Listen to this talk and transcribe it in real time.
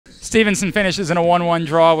Stevenson finishes in a 1-1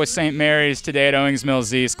 draw with St. Mary's today at Owings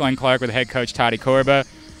Mills East. Glenn Clark with head coach Tati Korba.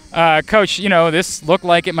 Coach, you know, this looked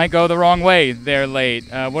like it might go the wrong way there late.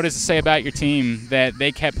 What does it say about your team that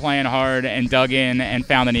they kept playing hard and dug in and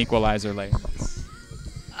found an equalizer late?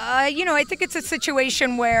 You know, I think it's a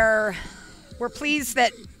situation where we're pleased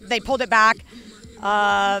that they pulled it back.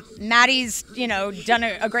 Maddie's, you know, done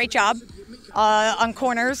a great job on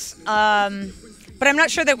corners. But I'm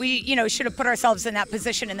not sure that we, you know, should have put ourselves in that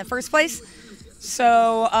position in the first place.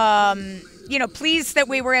 So, you know, pleased that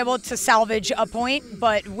we were able to salvage a point,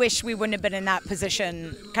 but wish we wouldn't have been in that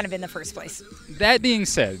position kind of in the first place. That being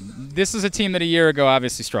said, this is a team that a year ago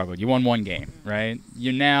obviously struggled. You won one game, right?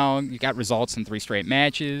 You got results in 3 straight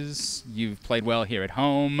matches. You've played well here at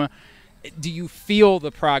home. Do you feel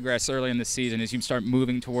the progress early in the season as you start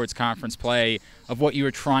moving towards conference play of what you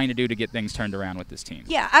were trying to do to get things turned around with this team?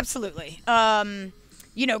 Yeah, absolutely.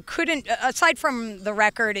 You know, aside from the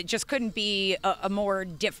record, it just couldn't be a more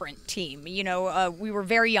different team. You know, we were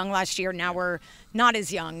very young last year. Now we're not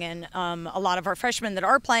as young. And a lot of our freshmen that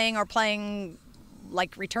are playing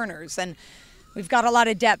like returners. And we've got a lot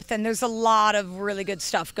of depth, and there's a lot of really good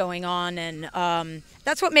stuff going on. And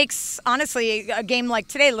that's what makes, honestly, a game like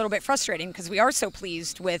today a little bit frustrating, because we are so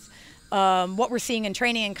pleased with what we're seeing in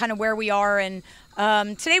training and kind of where we are. And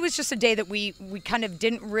today was just a day that we kind of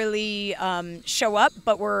didn't really show up,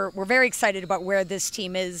 but we're very excited about where this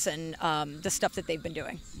team is and the stuff that they've been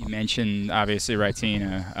doing. You mentioned, obviously,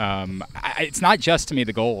 Rightina. It's not just, to me,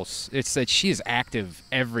 the goals. It's that she is active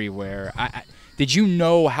everywhere. Did you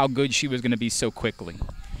know how good she was going to be so quickly?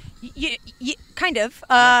 Kind of.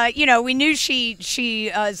 You know, we knew she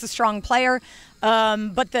is a strong player.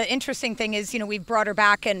 But the interesting thing is, you know, we've brought her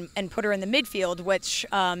back and put her in the midfield, which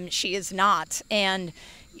she is not. And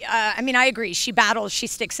I mean, I agree. She battles, she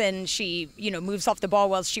sticks in, she, you know, moves off the ball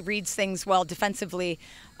well, she reads things well defensively.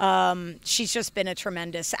 She's just been a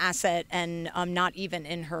tremendous asset, and not even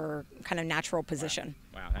in her kind of natural position.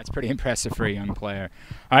 Wow, that's pretty impressive for a young player.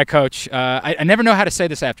 All right, Coach. I never know how to say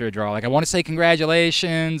this after a draw. Like, I want to say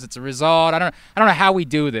congratulations. It's a result. I don't know how we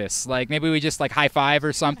do this. Like, maybe we just like high five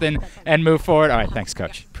or something and move forward. All right, thanks,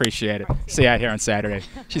 Coach. Appreciate it. See you out here on Saturday.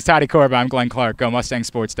 She's Tati Korba. I'm Glenn Clark. Go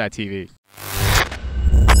MustangSports.tv.